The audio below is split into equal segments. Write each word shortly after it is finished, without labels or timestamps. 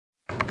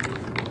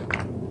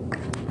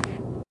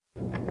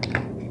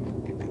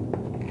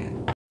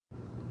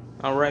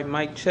All right,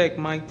 mic check,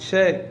 mic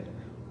check.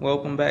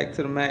 Welcome back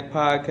to the Mac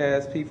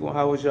Podcast, people.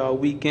 How was y'all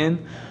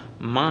weekend?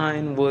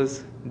 Mine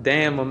was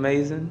damn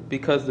amazing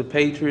because the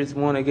Patriots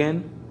won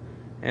again,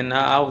 and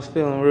I was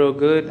feeling real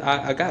good.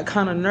 I got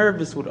kind of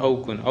nervous with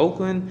Oakland.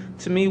 Oakland,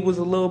 to me, was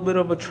a little bit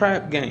of a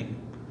trap game.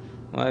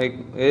 Like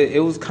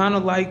it was kind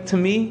of like, to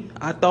me,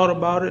 I thought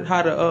about it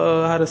how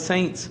the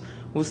Saints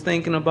was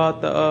thinking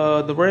about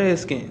the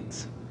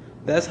Redskins.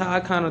 That's how I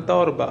kind of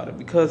thought about it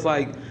because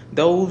like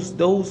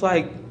those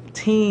like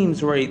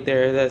teams right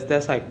there,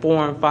 that's like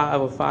 4-5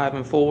 or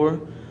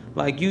 5-4.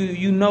 Like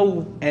you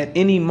know at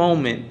any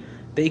moment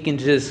they can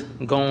just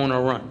go on a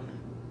run.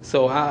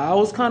 So I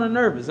was kind of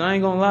nervous. I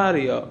ain't gonna lie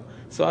to y'all.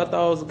 So I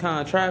thought it was a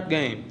kind of trap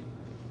game.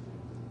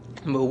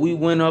 But we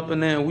went up in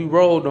there and we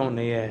rolled on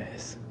their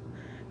ass.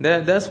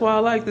 That's what I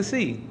like to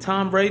see.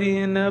 Tom Brady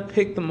in there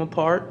picked them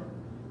apart.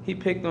 He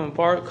picked them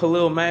apart.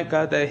 Khalil Mack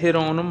got that hit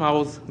on him. I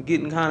was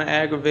getting kind of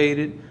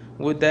aggravated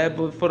with that,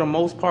 but for the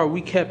most part,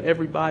 we kept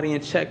everybody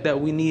in check that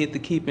we needed to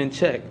keep in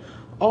check.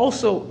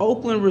 Also,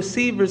 Oakland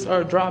receivers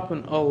are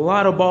dropping a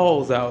lot of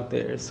balls out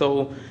there.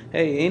 So,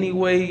 hey, any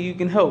way you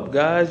can help,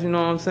 guys, you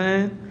know what I'm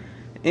saying?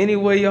 Any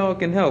way y'all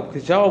can help,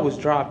 because y'all was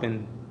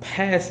dropping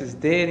passes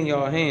dead in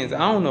y'all hands.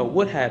 I don't know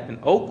what happened.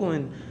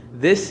 Oakland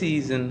this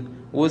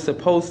season was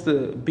supposed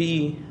to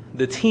be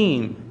the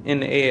team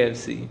in the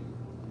AFC.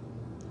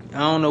 I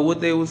don't know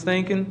what they was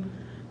thinking.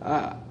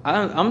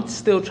 I'm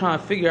still trying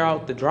to figure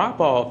out the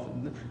drop off.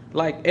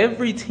 Like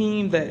every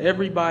team that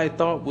everybody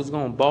thought was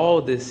gonna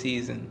ball this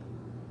season,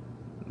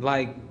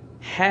 like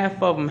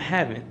half of them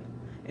haven't,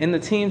 and the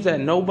teams that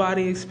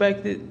nobody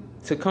expected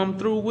to come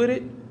through with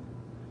it,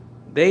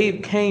 they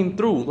came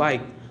through.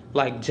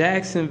 Like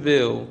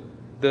Jacksonville,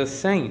 the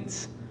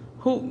Saints.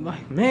 Who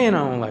like man,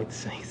 I don't like the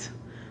Saints.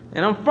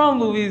 And I'm from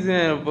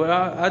Louisiana, but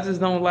I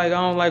just I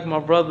don't like my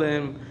brother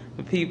and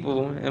the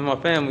people and my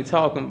family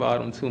talking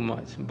about them too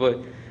much.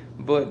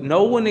 But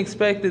no one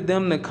expected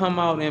them to come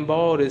out and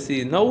ball this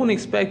season. No one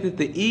expected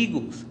the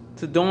Eagles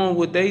to doing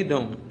what they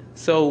doing.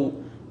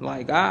 So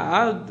like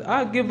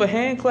I give a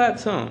hand clap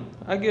to them.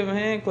 I give a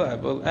hand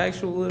clap, an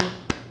actual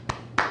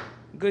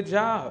good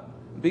job,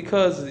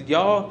 because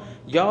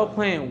y'all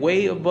playing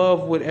way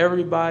above what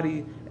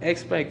everybody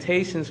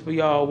expectations for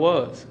y'all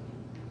was.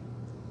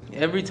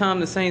 Every time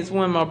the Saints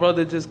win, my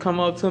brother just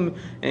come up to me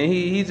and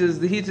he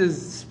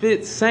just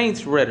spit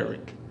Saints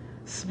rhetoric.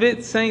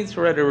 Spit Saints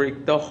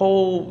rhetoric the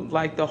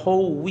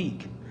whole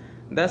week.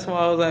 That's why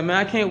I was like, man,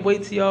 I can't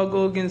wait till y'all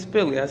go against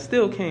Philly. I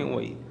still can't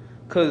wait.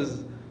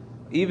 Cause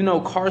even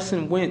though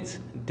Carson Wentz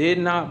did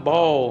not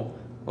ball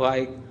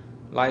like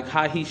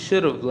how he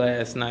should have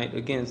last night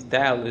against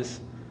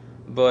Dallas,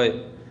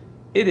 but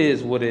it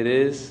is what it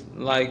is.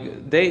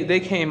 Like they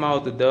came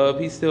out the dub.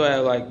 He still had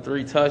like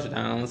 3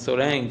 touchdowns, so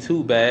that ain't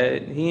too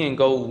bad. He didn't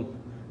go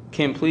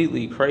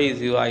completely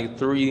crazy like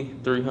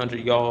 300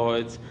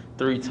 yards,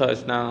 3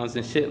 touchdowns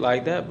and shit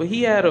like that. But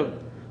he had a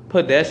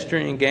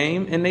pedestrian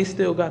game and they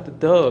still got the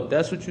dub.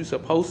 That's what you're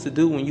supposed to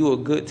do when you're a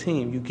good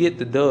team. You get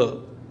the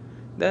dub.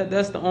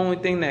 That's the only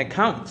thing that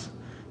counts.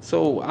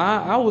 So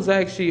I was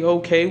actually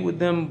okay with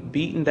them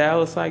beating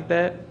Dallas like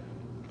that.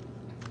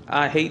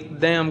 I hate the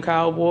damn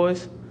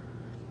Cowboys.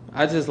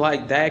 I just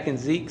like Dak and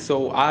Zeke,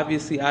 so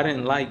obviously I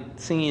didn't like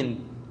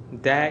seeing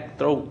Dak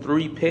throw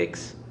 3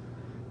 picks.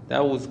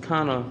 That was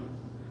kind of,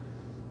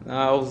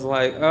 I was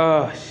like,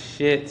 oh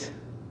shit,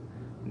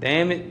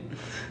 damn it.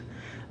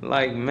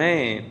 Like,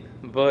 man.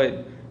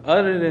 But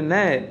other than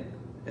that,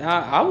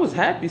 I was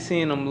happy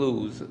seeing them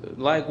lose.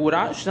 Like,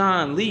 without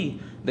Sean Lee,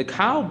 the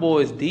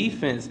Cowboys'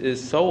 defense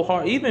is so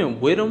hard.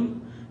 Even with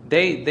them,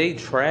 they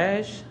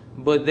trash,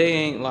 but they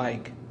ain't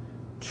like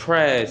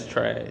trash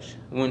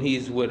when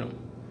he's with them.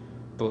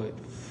 But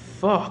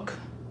fuck,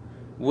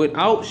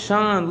 without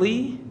Sean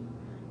Lee,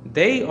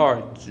 they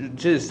are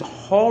just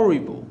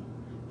horrible,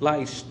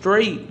 like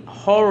straight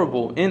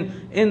horrible.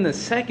 In the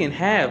second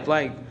half,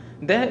 like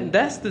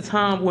that's the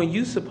time when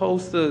you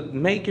supposed to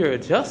make your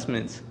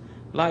adjustments.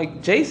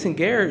 Like Jason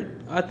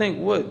Garrett, I think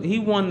he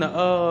won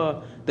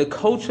the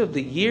coach of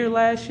the year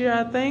last year,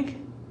 I think.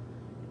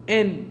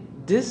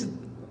 And this,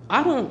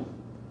 I don't.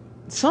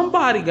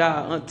 Somebody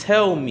got to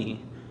tell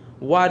me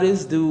why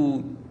this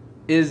dude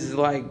is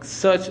like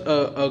such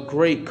a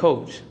great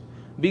coach.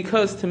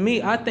 Because to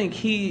me, I think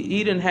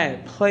he done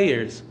had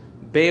players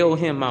bail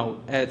him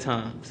out at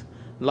times.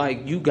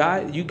 Like you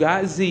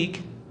got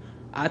Zeke.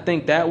 I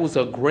think that was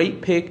a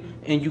great pick,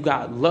 and you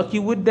got lucky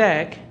with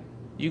Dak.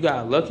 You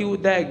got lucky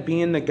with Dak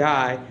being the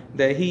guy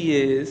that he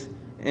is,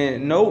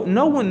 and no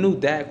one knew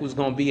Dak was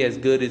gonna be as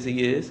good as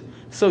he is.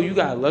 So you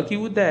got lucky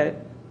with that,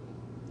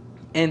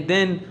 and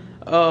then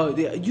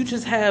you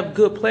just have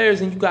good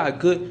players and you got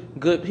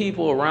good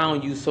people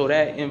around you. So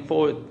that, and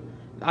for,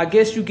 I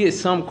guess you get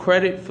some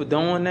credit for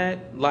doing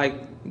that,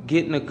 like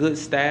getting a good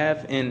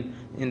staff and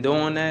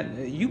doing that.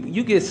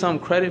 You get some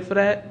credit for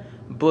that.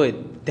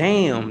 But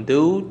damn,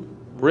 dude,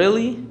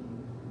 really,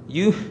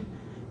 you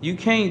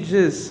can't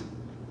just,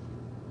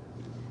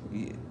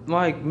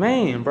 like,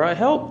 man, bro,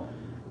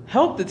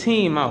 help the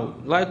team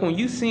out. Like when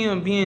you see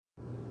them being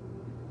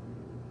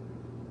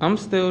I'm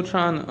still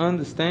trying to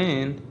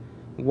understand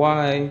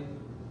why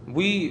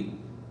we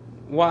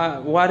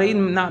why they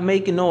not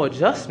making no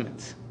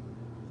adjustments.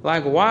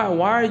 Like why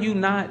are you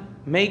not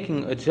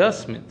making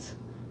adjustments?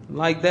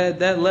 Like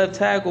that left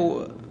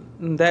tackle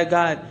that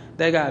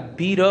got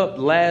beat up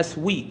last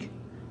week,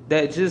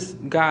 that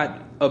just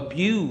got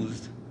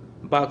abused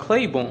by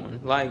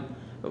Claiborne. Like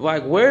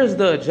where's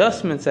the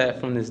adjustments at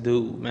from this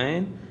dude,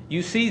 man?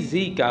 You see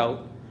Zeke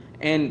out,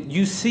 and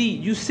you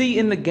see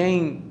in the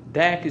game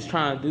Dak is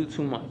trying to do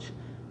too much.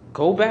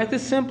 Go back to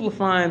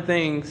simplifying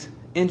things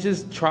and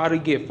just try to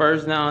get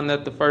first down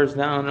at the first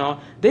down and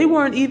all. They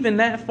weren't even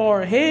that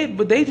far ahead,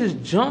 but they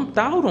just jumped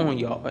out on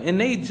y'all and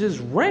they just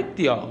wrecked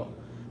y'all.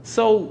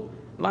 So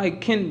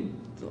like,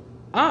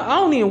 I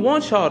don't even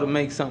want y'all to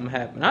make something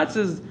happen.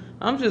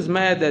 I'm just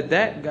mad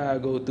that guy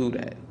go through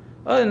that.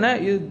 Other than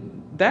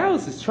that,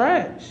 Dallas is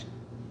trash.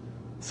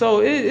 So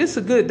it's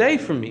a good day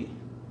for me.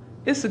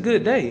 It's a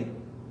good day.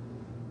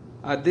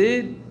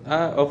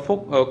 Of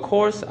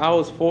course, I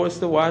was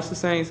forced to watch the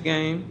Saints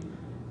game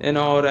and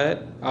all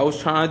that. I was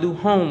trying to do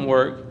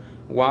homework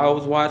while I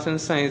was watching the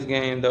Saints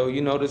game, though.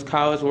 You know, this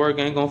college work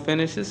ain't gonna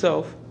finish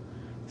itself.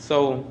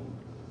 So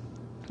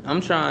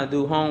I'm trying to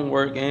do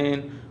homework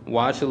and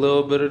watch a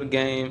little bit of the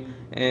game,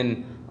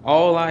 and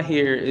all I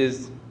hear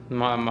is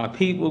my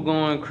people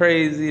going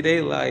crazy.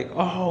 They like,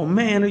 oh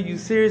man, are you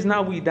serious?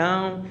 Now we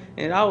down.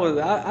 And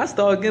I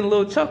started getting a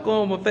little chuckle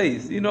on my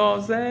face. You know what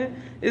I'm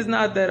saying? It's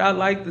not that I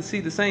like to see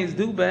the Saints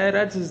do bad.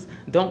 I just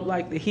don't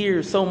like to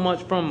hear so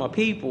much from my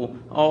people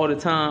all the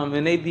time.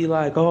 And they be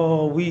like,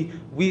 oh, we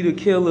the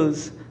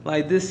killers.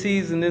 Like this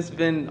season, it's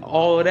been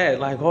all of that.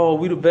 Like, oh,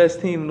 we the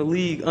best team in the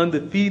league,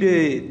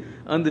 undefeated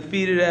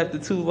after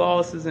 2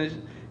 losses.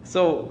 And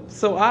so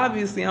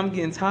obviously I'm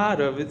getting tired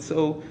of it.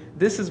 So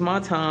this is my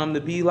time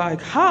to be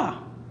like,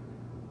 ha,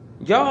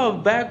 y'all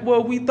back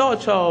where we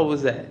thought y'all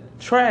was at.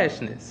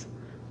 Trashness.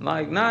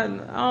 Like, I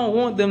don't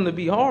want them to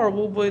be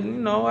horrible, but, you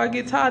know, I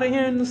get tired of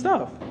hearing the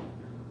stuff.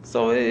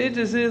 So it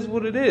just is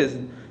what it is.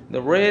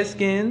 The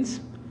Redskins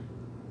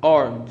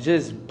are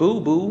just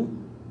boo-boo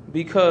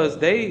because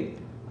I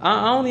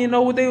don't even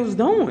know what they was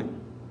doing.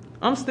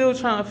 I'm still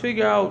trying to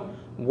figure out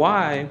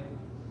why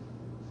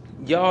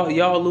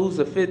y'all lose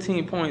a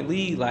 15-point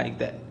lead like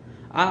that.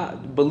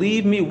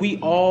 Believe me, we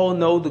all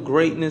know the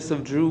greatness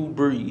of Drew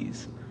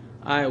Brees.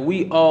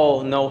 We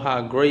all know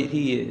how great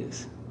he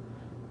is.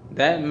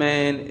 That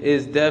man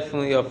is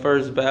definitely a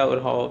first ballot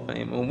Hall of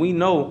Fame. And we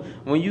know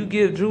when you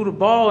give Drew the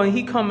ball and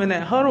he come in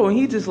that huddle and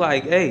he just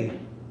like, hey,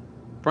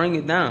 bring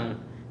it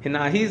down. And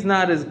now he's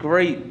not as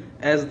great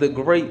as the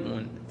great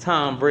one,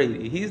 Tom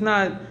Brady. He's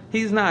not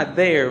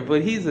there,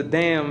 but he's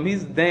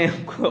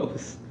damn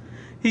close.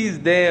 He's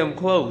damn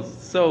close.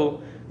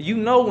 So you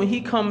know when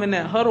he come in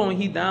that huddle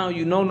and he down,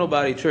 you know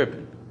nobody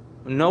tripping.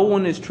 No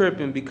one is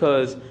tripping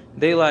because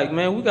they like,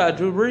 man, we got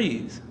Drew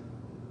Brees.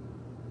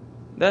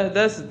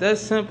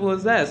 That's simple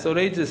as that. So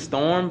they just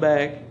storm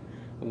back.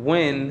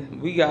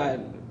 When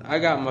I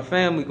got my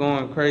family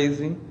going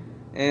crazy,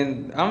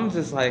 and I'm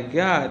just like,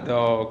 God,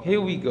 dog, here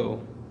we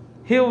go.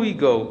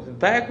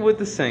 Back with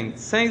the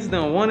Saints. Saints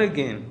done won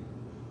again.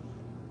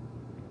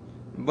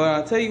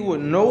 But I tell you what,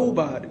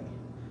 nobody,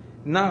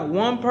 not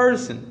one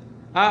person.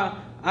 I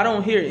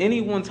don't hear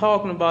anyone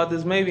talking about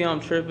this. Maybe I'm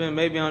tripping.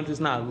 Maybe I'm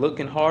just not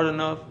looking hard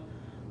enough.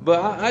 But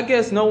I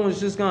guess no one's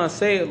just gonna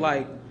say it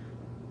like,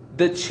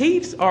 the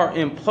Chiefs are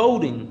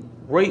imploding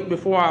right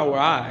before our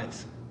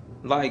eyes.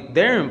 Like,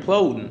 they're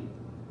imploding.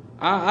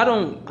 I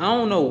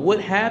don't know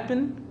what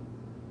happened.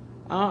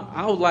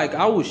 I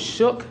was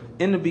shook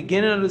in the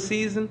beginning of the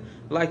season.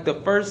 Like the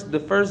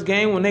first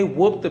game when they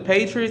whooped the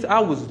Patriots, I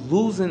was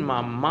losing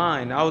my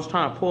mind. I was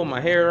trying to pull my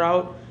hair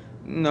out.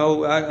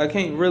 No, I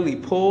can't really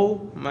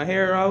pull my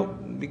hair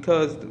out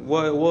because it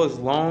was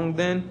long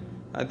then.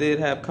 I did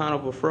have kind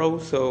of a fro,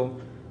 so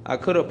I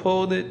could have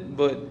pulled it,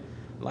 but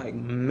like,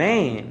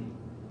 man,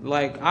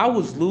 like I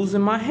was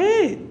losing my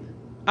head.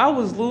 I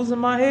was losing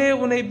my head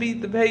when they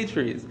beat the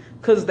Patriots.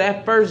 Because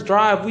that first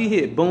drive we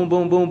hit, boom,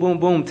 boom, boom, boom,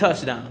 boom,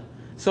 touchdown.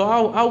 So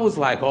I was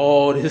like,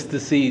 oh, this is the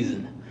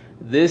season.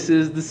 This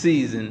is the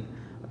season.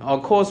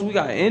 Of course, we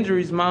got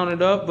injuries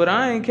mounted up, but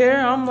I ain't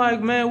care. I'm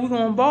like, man, we're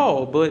going to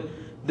ball. But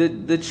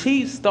the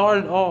Chiefs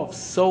started off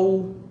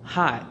so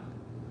hot.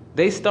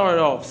 They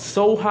started off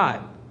so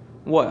hot.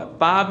 What,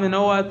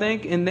 5-0, I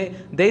think? And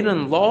they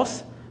done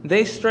lost.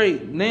 They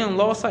done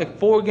lost like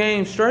 4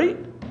 games straight.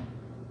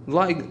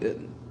 Like,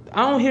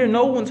 I don't hear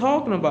no one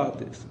talking about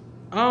this.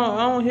 I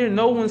don't hear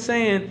no one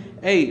saying,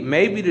 hey,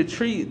 maybe the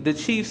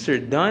Chiefs are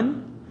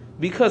done.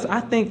 Because I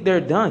think they're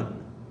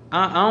done.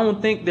 I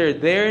don't think they're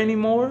there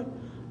anymore.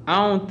 I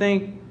don't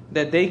think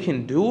that they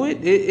can do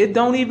it. It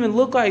don't even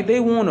look like they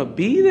want to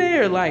be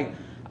there. Like,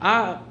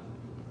 I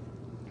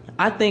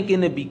think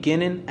in the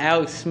beginning,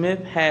 Alex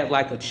Smith had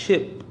like a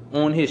chip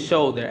on his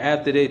shoulder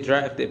after they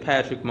drafted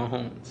Patrick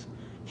Mahomes.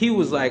 He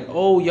was like,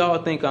 oh,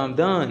 y'all think I'm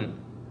done.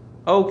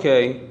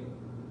 Okay,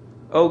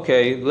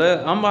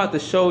 I'm about to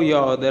show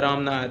y'all that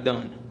I'm not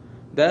done.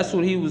 That's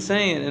what he was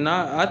saying. And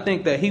I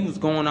think that he was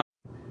going out.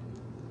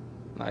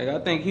 Like, I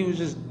think he was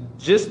just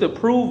just to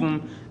prove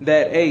him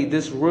that, hey,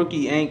 this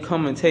rookie ain't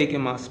coming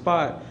taking my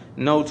spot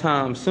no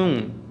time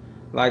soon.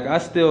 Like, I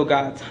still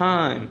got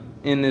time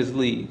in this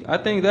league. I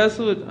think that's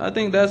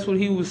what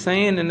he was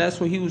saying, and that's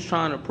what he was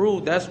trying to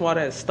prove. That's why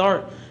that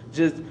start,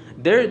 just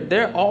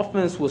their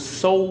offense was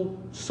so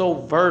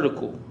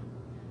vertical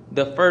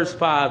the first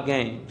 5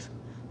 games.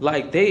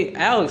 Like,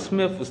 Alex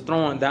Smith was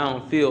throwing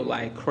downfield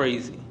like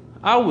crazy.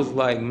 I was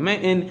like,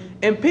 man,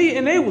 and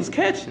they was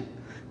catching.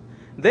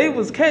 They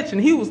was catching.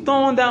 He was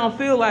throwing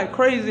downfield like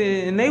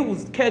crazy, and they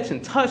was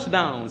catching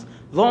touchdowns,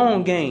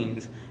 long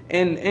gains.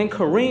 And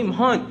Kareem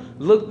Hunt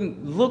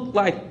looked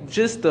like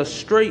just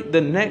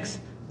the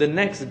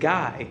next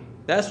guy.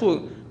 That's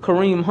what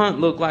Kareem Hunt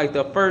looked like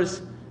the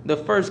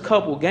first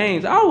couple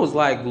games. I was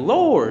like,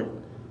 Lord,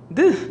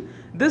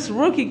 this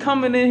rookie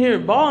coming in here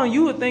balling,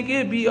 you would think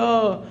it'd be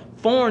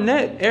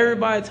Fournette,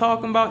 everybody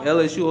talking about,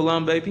 LSU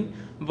alum, baby.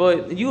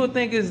 But you would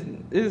think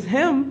is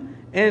him,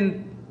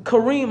 and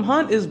Kareem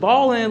Hunt is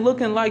balling,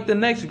 looking like the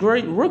next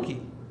great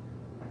rookie.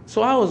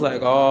 So I was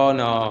like, oh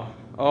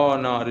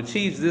no, the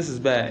Chiefs, this is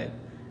bad.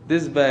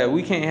 This is bad.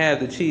 We can't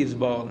have the Chiefs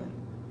balling.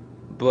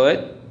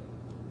 But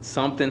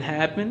something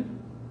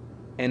happened,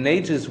 and they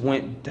just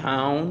went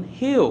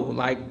downhill,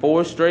 like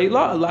 4 straight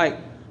losses. Like,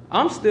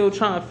 I'm still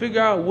trying to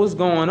figure out what's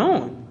going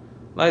on.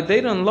 Like,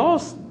 they done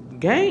lost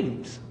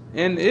games.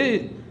 And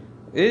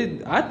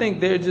I think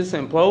they're just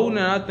imploding, and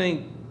I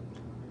think,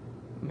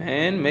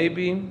 man,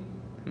 maybe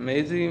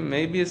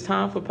it's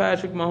time for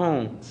Patrick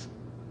Mahomes.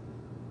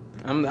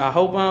 I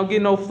hope I don't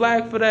get no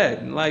flack for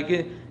that. Like,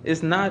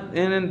 it's not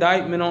an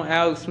indictment on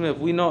Alex Smith.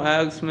 We know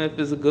Alex Smith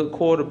is a good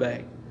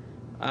quarterback.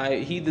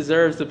 He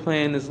deserves to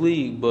play in this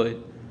league, but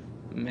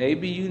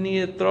maybe you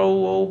need to throw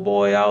old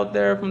boy out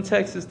there from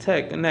Texas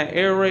Tech in that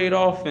air raid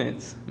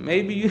offense.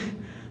 Maybe you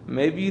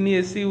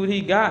need to see what he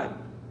got.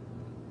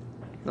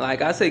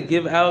 Like I said,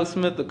 give Alex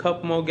Smith a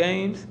couple more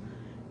games.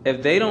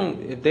 If they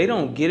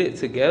don't get it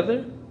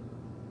together,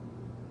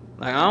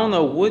 like, I don't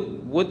know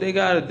what they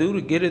got to do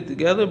to get it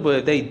together, but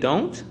if they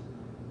don't,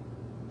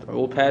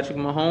 throw Patrick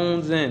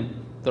Mahomes in.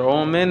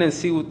 Throw him in and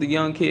see what the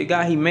young kid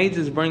got. He may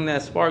just bring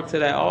that spark to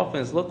that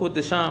offense. Look what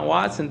Deshaun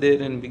Watson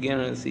did in the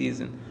beginning of the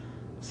season.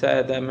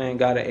 Sad that man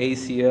got an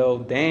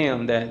ACL.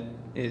 Damn,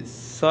 it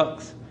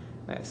sucks.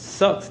 That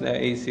sucks, that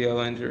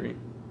ACL injury.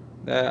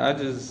 That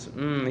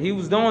he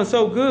was doing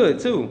so good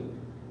too.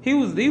 He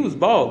was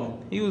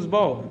balling. He was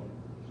balling.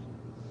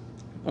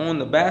 On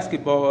the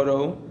basketball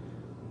though,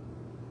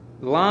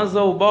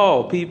 Lonzo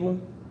Ball, people.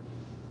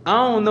 I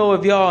don't know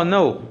if y'all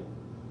know.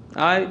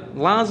 Alright?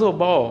 Lonzo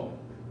Ball.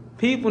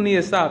 People need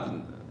to stop.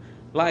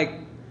 Like,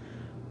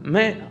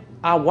 man,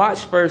 I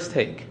watch First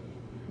Take.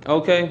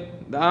 Okay?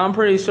 I'm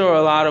pretty sure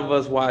a lot of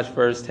us watch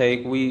First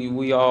Take.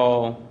 We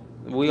all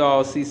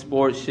see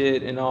sports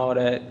shit and all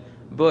that.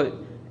 But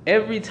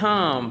every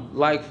time,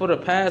 like for the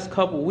past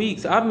couple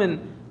weeks, I've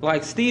been,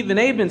 like, Stephen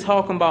A. been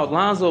talking about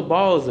Lonzo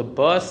Ball as a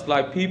bust.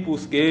 Like, people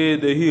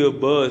scared that he a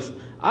bust.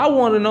 I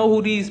want to know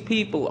who these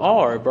people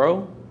are,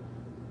 bro.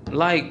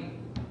 Like,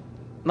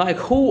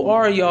 who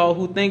are y'all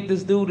who think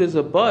this dude is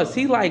a bust?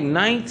 He like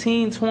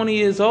 19, 20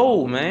 years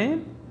old,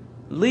 man.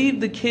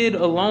 Leave the kid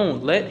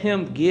alone. Let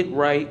him get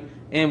right.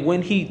 And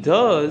when he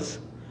does,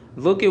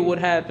 look at what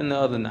happened the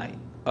other night.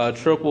 A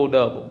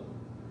triple-double.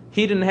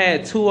 He done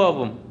had 2 of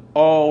them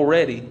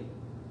already.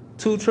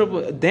 2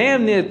 triple,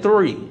 damn near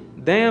 3.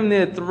 Damn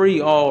near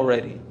 3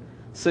 already.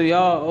 So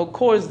y'all, of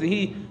course,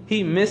 he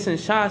missing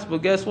shots,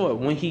 but guess what?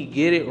 When he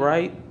get it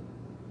right,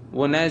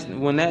 when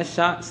that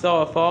shot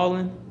start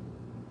falling,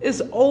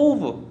 it's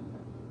over.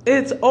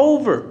 It's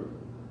over.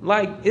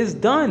 Like, it's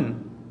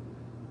done.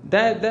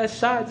 That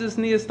shot just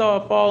needs to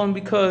start falling,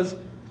 because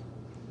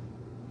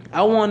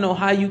I want to know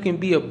how you can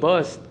be a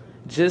bust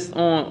just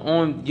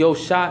on your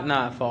shot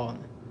not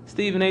falling.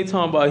 Stephen A.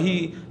 talking about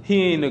he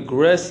ain't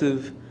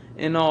aggressive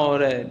and all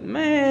that.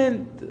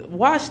 Man,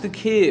 watch the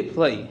kid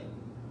play.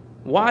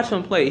 Watch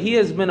him play. He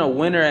has been a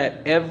winner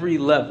at every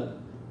level.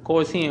 Of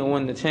course, he ain't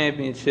won the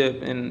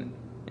championship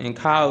in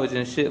college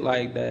and shit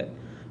like that.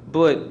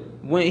 But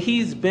when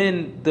he's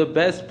been the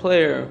best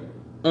player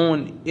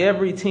on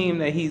every team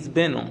that he's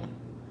been on,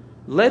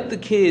 let the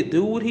kid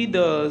do what he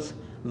does.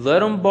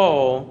 Let him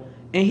ball,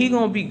 and he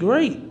gonna be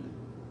great.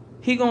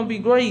 He gonna be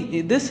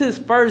great. This is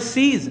his first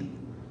season.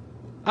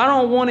 I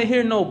don't want to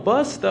hear no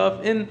bust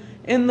stuff in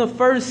the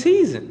first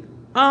season.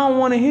 I don't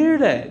want to hear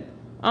that.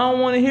 I don't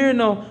want to hear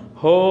no,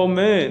 oh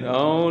man, I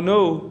don't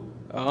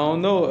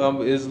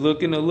know. It's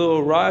looking a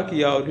little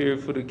rocky out here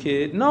for the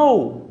kid.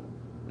 No.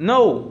 I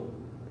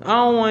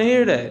don't want to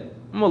hear that.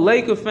 I'm a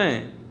Laker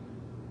fan.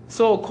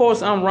 So, of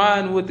course, I'm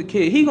riding with the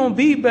kid. He going to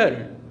be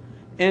better.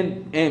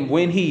 And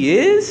when he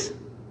is,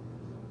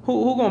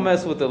 who going to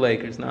mess with the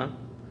Lakers now?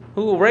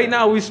 Who right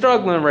now we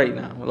struggling right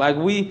now. Like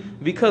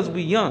because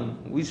we young.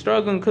 We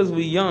struggling because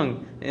we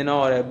young and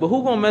all that. But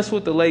who going to mess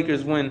with the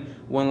Lakers when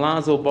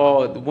Lonzo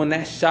Ball, when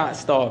that shot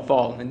start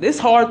falling? It's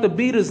hard to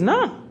beat us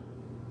now.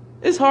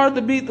 It's hard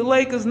to beat the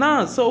Lakers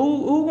now. So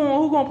who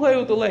going to play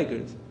with the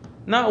Lakers?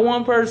 Not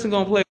one person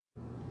going to play.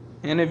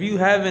 And if you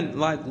haven't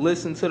like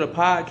listened to the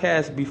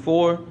podcast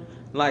before,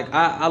 like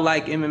I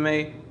like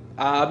MMA.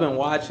 I've been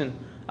watching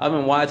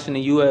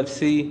the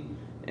UFC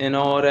and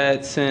all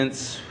that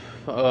since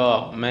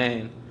oh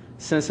man,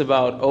 since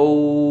about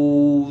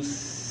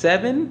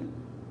 '07,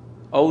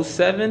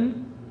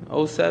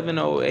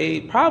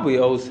 '08,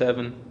 probably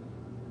 '07.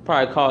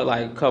 Probably caught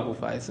like a couple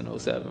fights in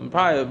 '07.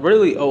 Probably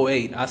really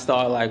 '08. I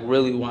started like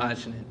really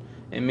watching it,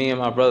 and me and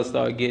my brother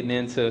started getting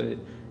into it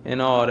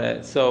and all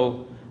that.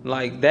 So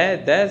like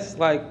that's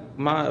like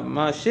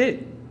my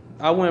shit.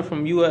 I went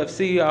from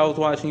UFC. I was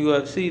watching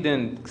UFC,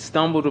 then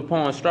stumbled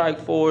upon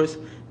Strikeforce,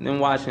 then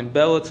watching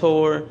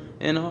Bellator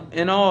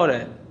and all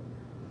that.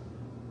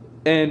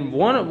 And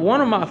one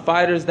of my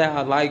fighters that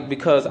I like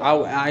because I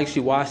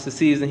actually watched the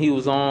season he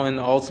was on,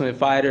 Ultimate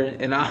Fighter,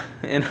 and I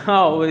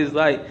always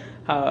like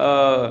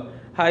how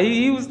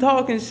he was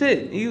talking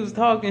shit. He was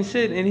talking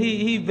shit, and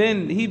he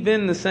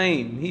been the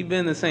same. He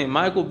been the same.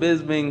 Michael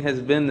Bisping has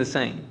been the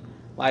same,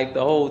 like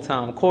the whole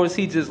time. Of course,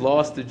 he just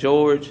lost to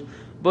George,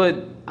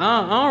 but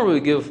I don't really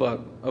give a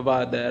fuck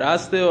about that. I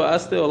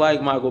still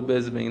like Michael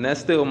Bisping. That's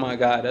still my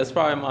guy. That's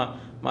probably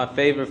my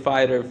favorite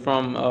fighter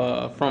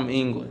from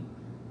England.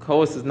 Of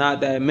course, it's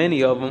not that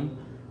many of them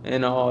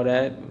and all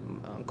that.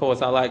 Of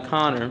course, I like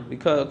Conor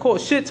because, of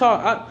course, shit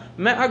talk.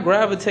 I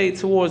gravitate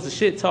towards the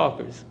shit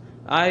talkers.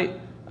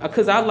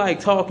 Because I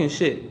like talking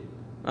shit.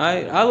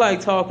 I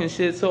like talking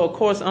shit, so of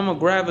course I'm gonna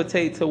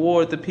gravitate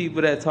toward the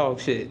people that talk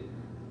shit.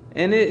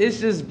 And it's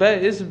just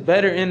it's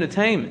better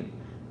entertainment.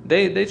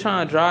 They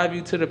trying to drive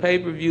you to the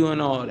pay-per-view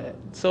and all that.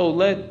 So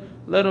let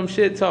them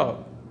shit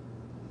talk.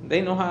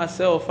 They know how to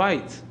sell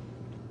fights.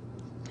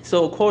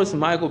 So of course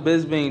Michael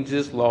Bisping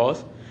just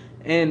lost.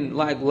 And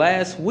like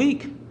last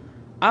week,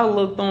 I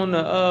looked on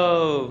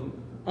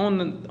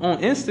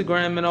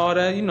Instagram and all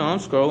that. You know, I'm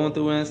scrolling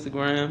through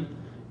Instagram.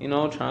 You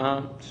know,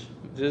 trying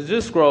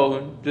just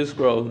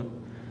scrolling,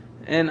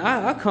 and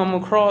I come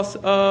across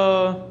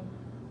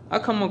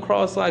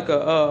like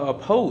a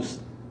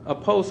post. I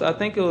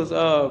think it was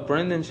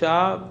Brendan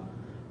Schaub,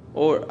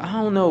 or I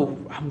don't know.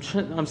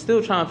 I'm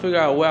still trying to figure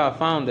out where I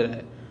found it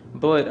at.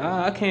 But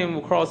I came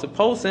across a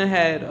post and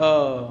it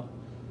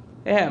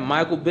had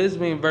Michael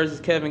Bisping versus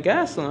Kevin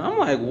Gastelum. I'm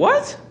like,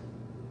 what?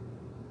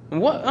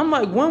 What? I'm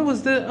like, when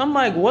was this? I'm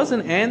like,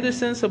 wasn't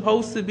Anderson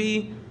supposed to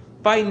be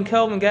fighting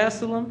Kelvin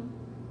Gastelum?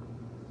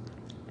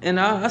 And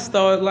I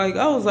started like,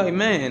 I was like,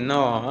 man,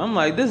 no. I'm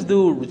like, this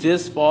dude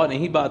just fought and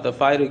he about to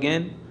fight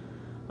again.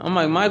 I'm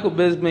like, Michael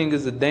Bisping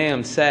is a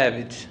damn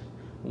savage.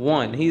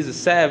 One, he's a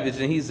savage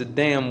and he's a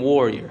damn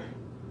warrior.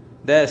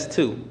 That's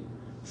two.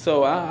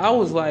 So I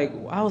was like,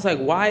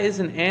 why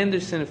isn't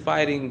Anderson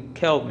fighting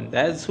Kelvin?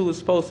 That's who was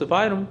supposed to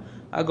fight him.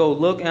 I go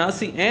look and I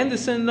see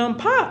Anderson done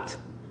popped.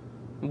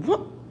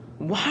 What?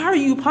 Why are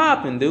you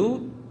popping,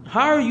 dude?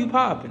 How are you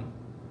popping?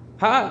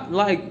 How,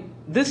 like,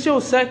 this your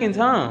second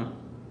time.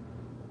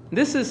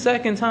 This is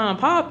second time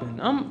popping.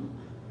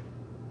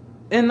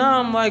 And now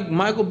I'm like,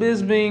 Michael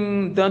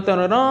Bisping, dun dun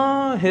dun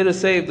dun, here to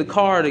save the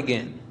card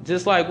again,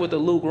 just like with the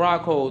Luke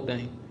Rockhold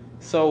thing.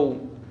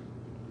 So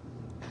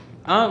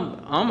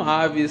I'm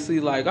obviously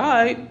like, all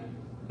right,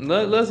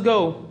 let's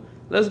go,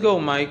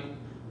 Mike.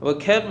 But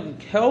Kelvin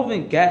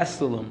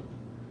Gastelum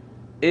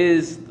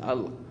is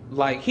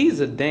like he's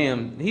a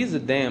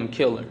damn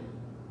killer.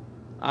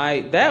 All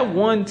right, that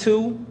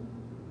 1-2,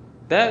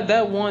 that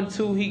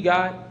 1-2 he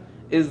got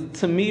is,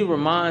 to me,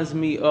 reminds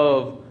me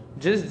of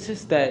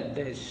just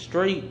that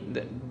straight,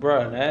 that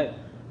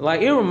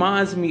like, it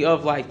reminds me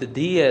of like the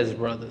Diaz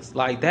brothers.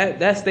 Like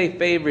that's their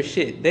favorite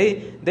shit.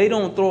 They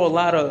don't throw a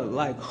lot of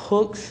like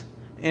hooks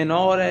and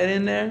all that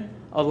in there.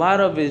 A lot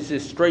of it's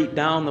just straight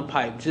down the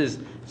pipe, just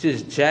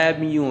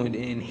jabbing you and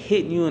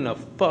hitting you in the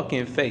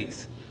fucking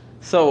face.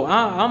 So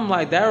I'm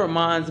like, that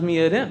reminds me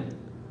of them.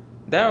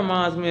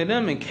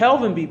 And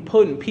Kelvin be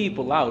putting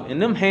people out,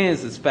 and them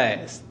hands is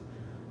fast.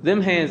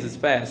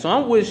 So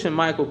I'm wishing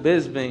Michael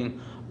Bisping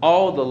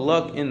all the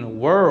luck in the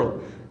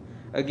world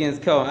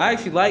against Kelvin. I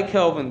actually like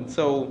Kelvin,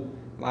 so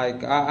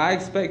like I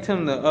expect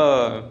him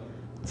to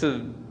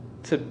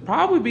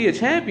probably be a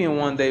champion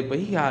one day. But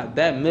he got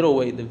that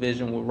middleweight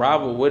division with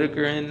Robert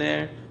Whittaker in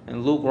there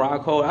and Luke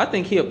Rockhold. I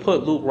think he'll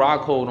put Luke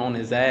Rockhold on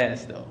his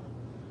ass though.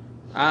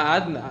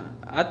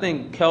 I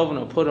think Kelvin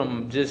will put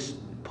him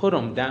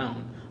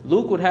down.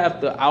 Luke would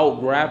have to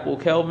out-grapple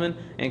Kelvin,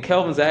 and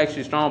Kelvin's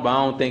actually strong, but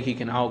I don't think he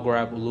can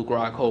out-grapple Luke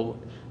Rockhold.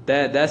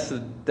 That's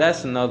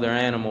another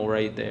animal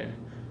right there.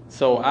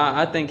 So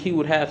I think he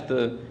would have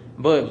to,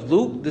 but if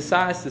Luke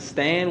decides to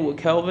stand with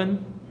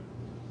Kelvin,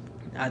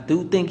 I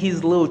do think he's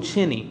a little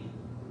chinny.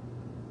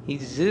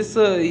 He's just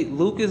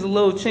Luke is a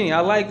little chinny. I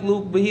like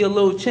Luke, but he a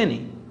little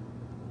chinny.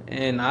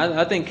 And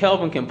I think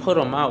Kelvin can put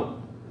him out.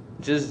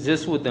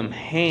 Just with them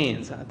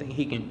hands, I think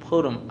he can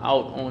put him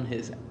out on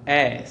his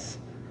ass.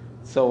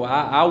 So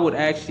I would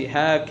actually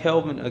have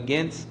Kelvin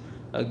against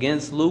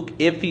Luke.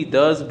 If he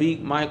does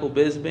beat Michael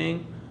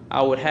Bisping,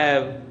 I would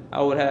have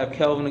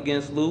Kelvin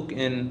against Luke,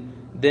 and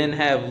then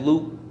have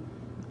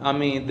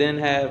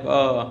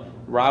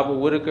Robert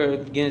Whittaker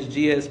against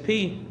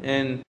GSP.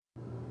 And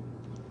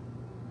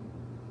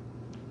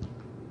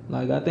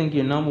Like I think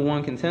your number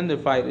one contender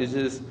fight is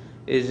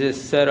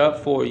just set up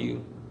for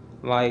you.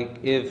 Like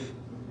if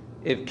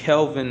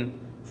Kelvin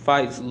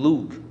fights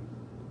Luke,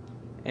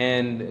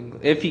 and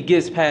if he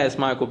gets past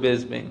Michael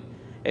Bisping,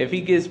 if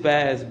he gets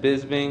past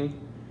Bisping,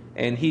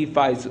 and he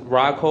fights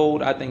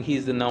Rockhold, I think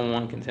he's the number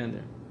one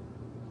contender.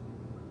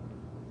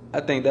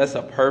 I think that's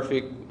a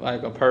perfect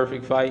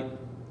fight.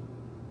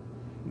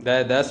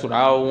 That's what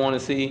I would want to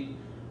see.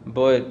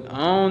 But I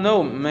don't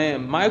know,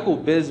 man. Michael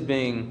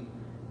Bisping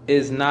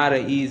is not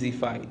an easy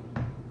fight.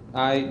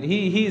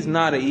 He's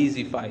not an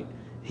easy fight.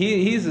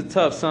 He's a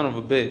tough son of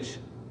a bitch.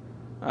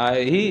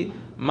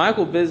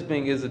 Michael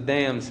Bisping is a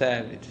damn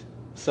savage.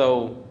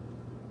 So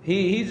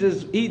he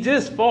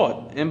just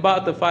fought and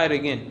about to fight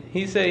again.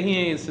 He said he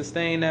ain't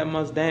sustained that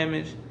much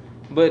damage,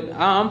 but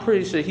I'm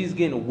pretty sure he's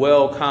getting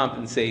well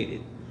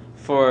compensated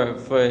for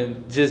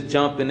just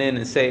jumping in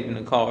and saving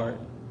the card.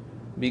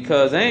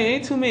 Because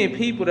ain't too many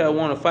people that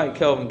want to fight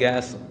Kelvin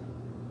Gastelum.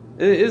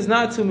 It's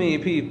not too many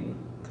people.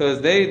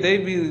 Cause they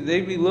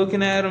be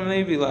looking at him and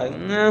they be like,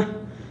 nah,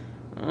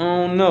 I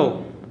don't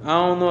know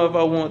if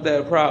I want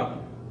that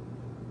problem.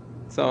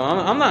 So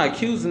I'm not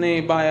accusing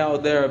anybody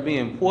out there of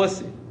being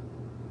pussy,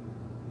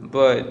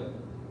 but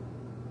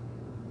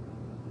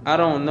I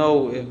don't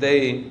know if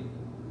they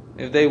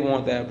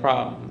want that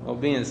problem or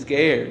being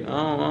scared.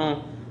 I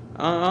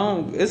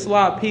don't. It's a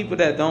lot of people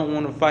that don't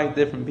want to fight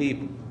different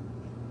people.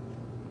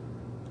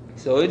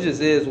 So it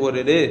just is what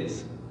it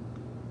is.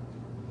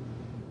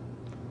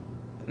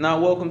 Now,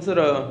 welcome to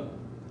the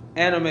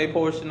anime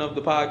portion of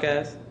the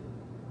podcast,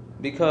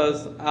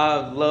 because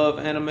I love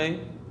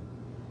anime,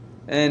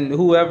 and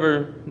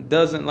whoever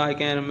doesn't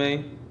like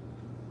anime,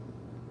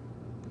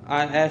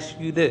 I ask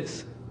you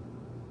this: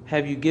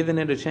 have you given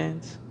it a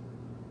chance?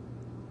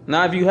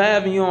 Now, if you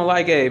have and you don't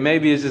like it,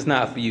 maybe it's just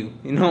not for you.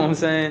 You know what I'm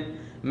saying?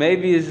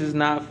 Maybe it's just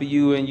not for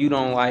you and you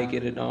don't like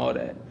it and all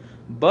that.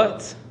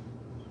 But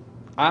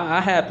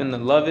I happen to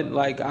love it.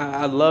 Like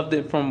I loved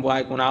it from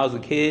like when I was a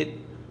kid.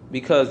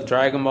 Because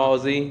Dragon Ball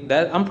Z,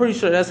 I'm pretty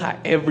sure that's how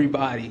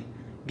everybody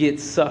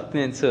gets sucked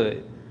into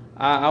it.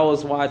 I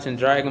was watching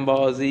Dragon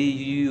Ball Z,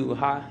 Yu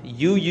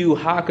Yu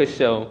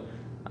Hakusho.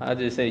 I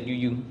just said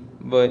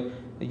but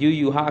Yu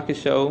Yu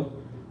Hakusho,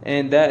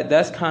 and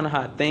that's kind of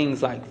how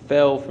things like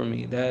fell for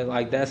me.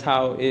 That's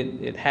how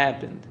it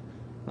happened.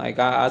 Like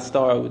I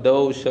started with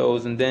those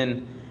shows, and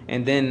then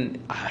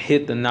I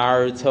hit the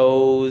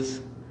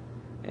Naruto's,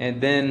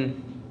 and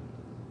then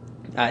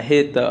I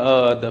hit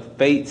the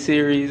Fate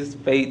series,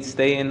 Fate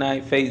Stay at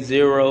Night, Fate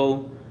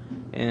Zero,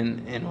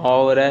 and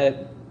all of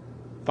that.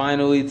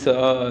 Finally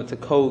to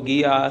Code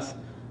Geass.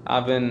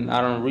 I done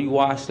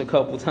rewatched a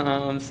couple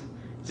times,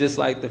 just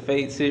like the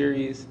Fate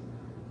series,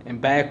 and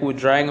back with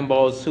Dragon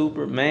Ball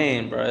Super.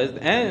 Man, bro,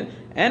 and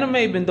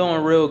anime been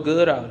doing real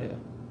good out here.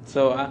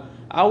 So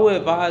I would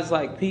advise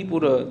like people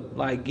to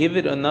like give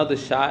it another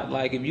shot.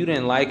 Like if you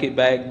didn't like it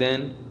back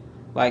then.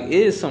 Like, it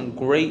is some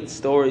great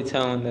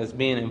storytelling that's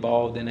being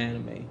involved in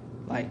anime.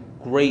 Like,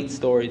 great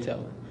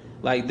storytelling.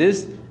 Like,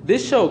 this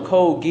show,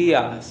 Code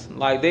Geass,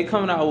 like, they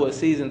coming out with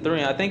season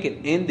 3. I think it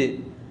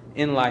ended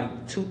in,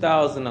 like,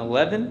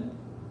 2011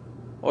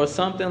 or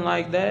something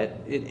like that.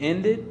 It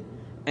ended.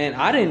 And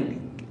I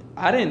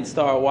didn't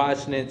start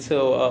watching it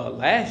till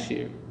last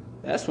year.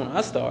 That's when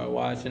I started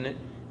watching it.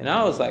 And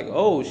I was like,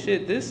 oh,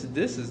 shit, this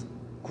is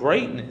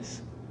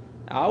greatness.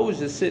 I was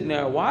just sitting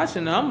there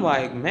watching, and I'm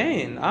like,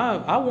 man,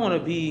 I want to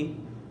be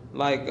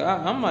like,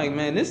 I'm like,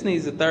 man, this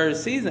needs a third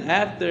season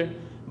after.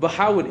 But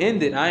how it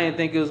ended, I didn't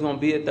think it was going to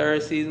be a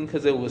third season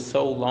because it was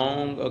so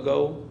long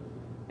ago.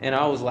 And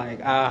I was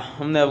like,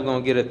 I'm never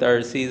going to get a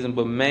third season.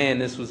 But man,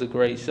 this was a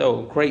great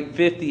show. Great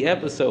 50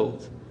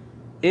 episodes.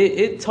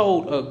 It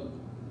told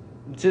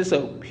just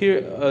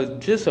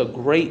a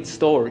great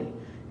story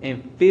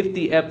in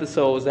 50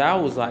 episodes. I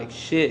was like,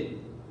 shit.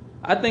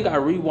 I think I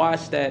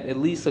rewatched that at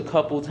least a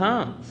couple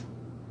times.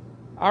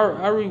 I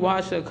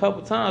rewatched it a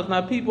couple times.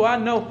 Now, people, I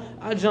know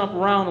I jump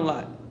around a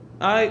lot.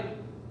 All right?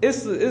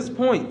 It's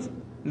points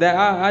that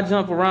I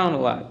jump around a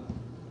lot.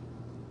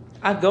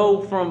 I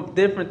go from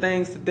different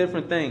things to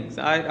different things.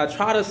 I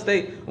try to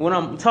stay, when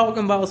I'm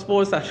talking about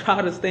sports, I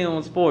try to stay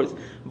on sports.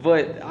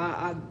 But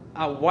I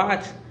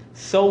watch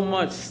so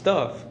much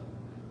stuff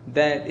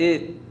that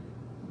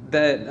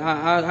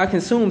I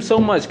consume so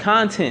much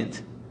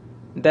content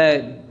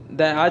that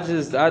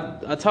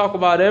I talk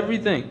about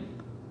everything,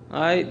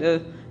 all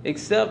right,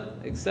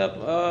 except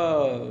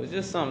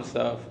just some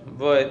stuff,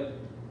 but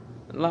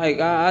like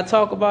I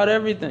talk about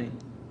everything.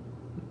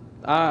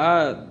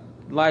 I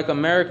like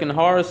American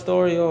Horror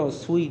Story. Oh,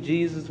 sweet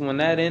Jesus, when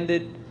that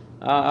ended,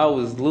 I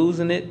was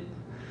losing it.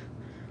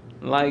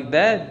 Like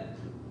that,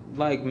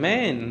 like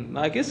man,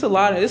 like it's a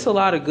lot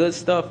of good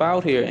stuff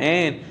out here,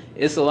 and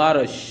it's a lot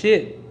of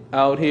shit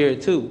out here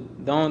too.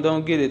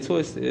 Don't get it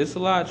twisted. It's a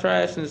lot of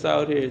trashness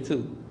out here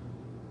too.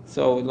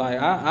 So, like,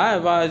 I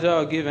advise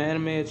y'all give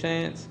anime a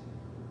chance.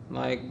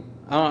 Like,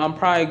 I'm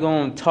probably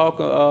going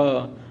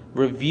to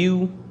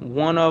review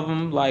one of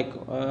them. Like,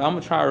 I'm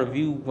going to try to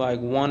review, like,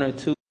 one or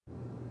two.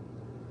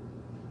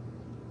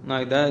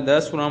 Like,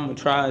 that's what I'm going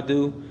to try to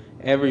do.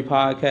 every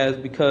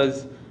podcast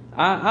because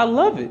I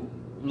love it.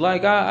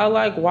 Like I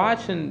like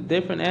watching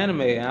different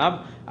anime.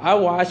 And I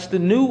watched the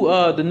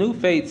new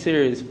Fate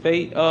series,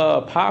 Fate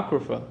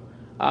Apocrypha.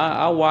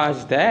 I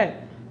watched that.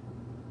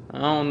 I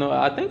don't know.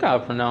 I think I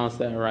pronounced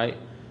that right,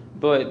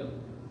 but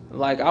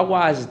like I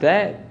watched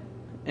that,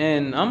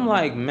 and I'm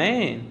like,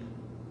 man,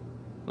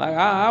 like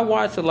I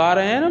watch a lot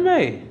of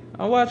anime.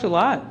 I watch a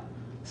lot,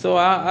 so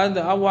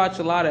I watch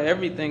a lot of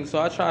everything.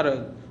 So I try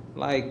to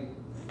like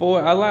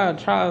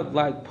try to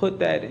like put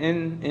that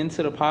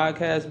into the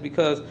podcast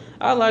because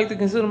I like to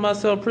consider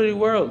myself pretty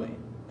worldly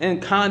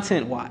and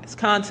content wise,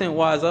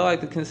 I like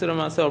to consider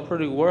myself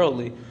pretty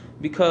worldly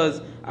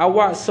because I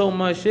watch so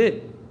much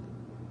shit.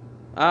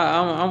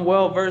 I'm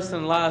well versed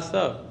in a lot of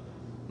stuff.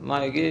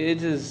 Like it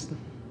just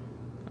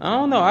I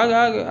don't know.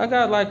 I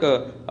got like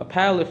a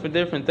palette for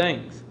different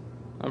things.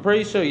 I'm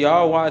pretty sure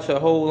y'all watch a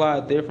whole lot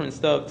of different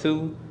stuff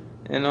too,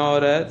 and all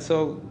that.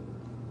 So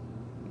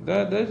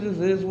that just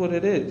is what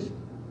it is.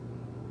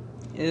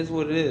 It is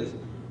what it is.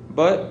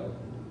 But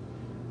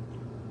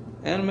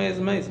anime is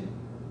amazing.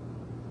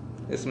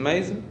 It's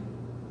amazing.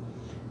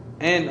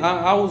 And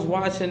I was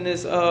watching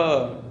this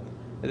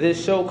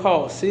show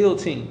called SEAL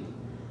Team.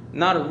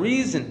 Now the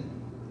reason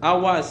I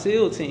watch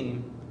SEAL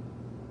Team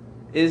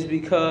is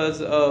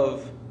because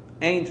of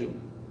Angel.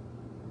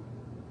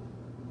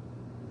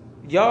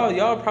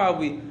 Y'all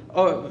probably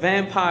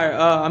vampire.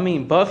 I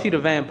mean Buffy the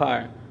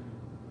Vampire.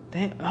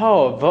 Damn,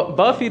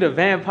 Buffy the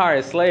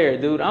Vampire Slayer,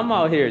 dude. I'm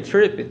out here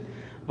tripping.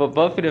 But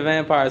Buffy the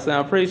Vampire Slayer,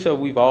 I'm pretty sure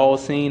we've all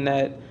seen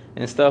that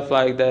and stuff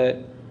like that.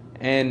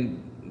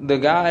 And the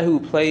guy who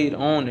played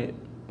on it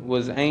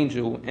was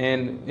Angel,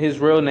 and his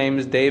real name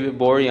is David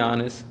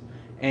Boreanaz,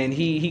 and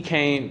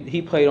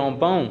he played on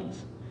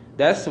Bones.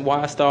 That's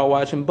why I started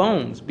watching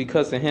Bones,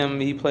 because of him.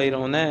 He played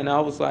on that, and I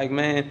was like,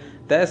 man,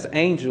 that's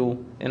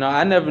Angel. And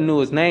I never knew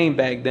his name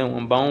back then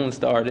when Bones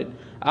started.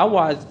 I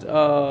watched.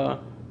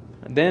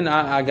 Then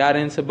I got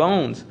into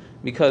Bones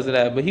because of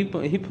that. But he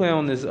played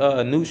on this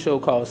new show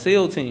called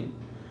SEAL Team,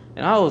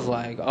 and I was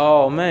like,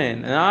 oh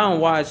man. And I don't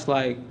watch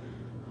like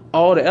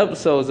all the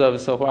episodes of it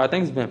so far. I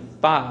think it's been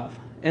 5,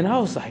 and I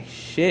was like,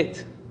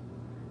 shit.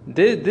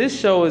 This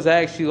show is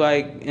actually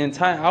like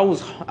enticing.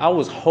 I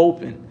was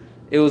hoping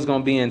it was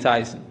gonna be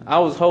enticing. I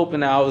was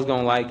hoping that I was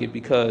gonna like it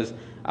because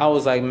I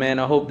was like, man,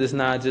 I hope this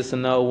not just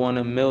another one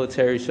of the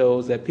military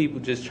shows that people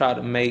just try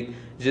to make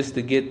just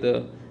to get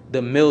the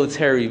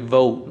military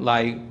vote.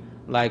 Like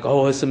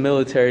oh, it's a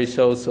military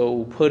show,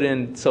 so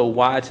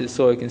watch it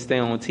so it can stay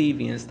on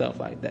TV and stuff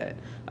like that.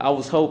 I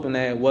was hoping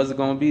that it wasn't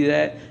gonna be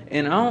that,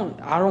 and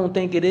I don't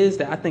think it is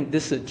that. I think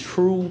this is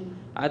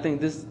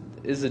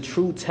a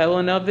true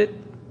telling of it.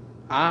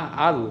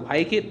 I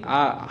like it.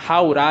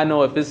 How would I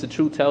know if it's a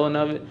true telling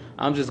of it?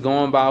 I'm just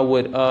going by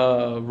what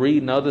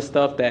reading other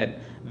stuff that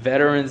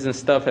veterans and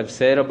stuff have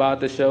said about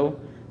the show.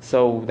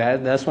 So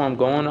that's what I'm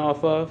going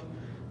off of.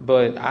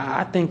 But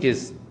I think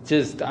it's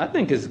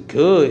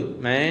good,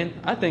 man.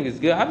 I think it's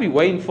good. I be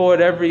waiting for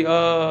it every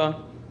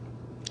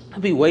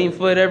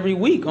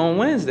week on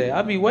Wednesday.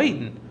 I be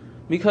waiting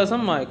because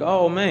I'm like,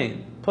 oh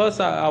man. Plus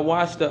I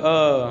watched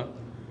the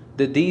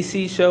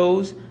DC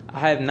shows. I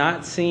have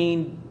not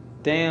seen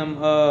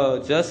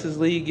Justice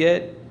League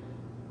yet.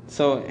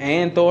 So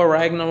and Thor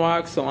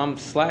Ragnarok. So I'm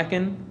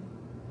slacking.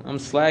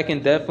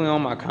 Definitely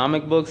on my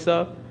comic book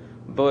stuff.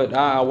 But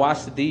I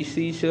watched the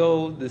DC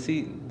shows,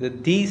 the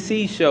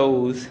DC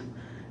shows,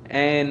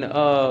 and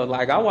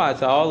like I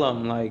watched all of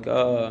them. Like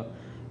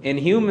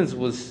Inhumans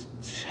was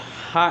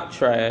hot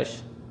trash.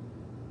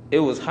 It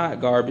was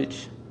hot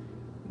garbage.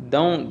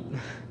 Don't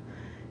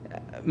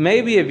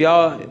maybe if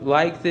y'all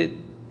liked it,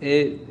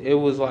 it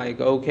was like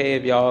okay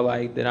if y'all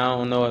liked it. I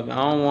don't know if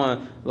I don't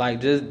want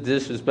like just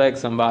disrespect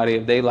somebody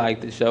if they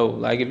like the show.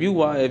 Like if you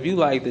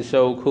like the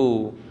show,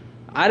 cool.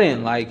 I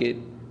didn't like it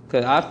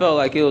because I felt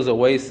like it was a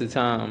waste of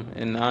time,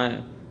 and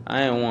I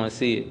didn't want to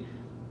see it.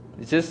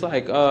 It's just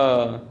like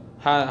how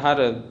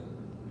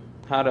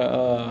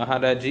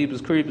that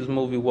Jeepers Creepers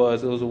movie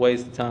was. It was a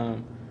waste of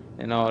time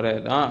and all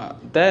that.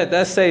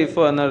 That's saved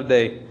for another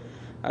day.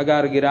 I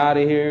gotta get out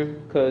of here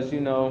because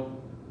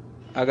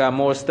I got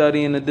more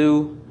studying to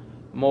do,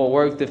 more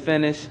work to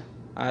finish.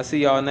 I'll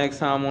see y'all next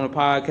time on the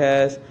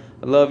podcast.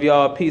 I love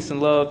y'all. Peace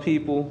and love,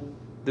 people.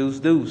 Deuce,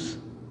 deuce.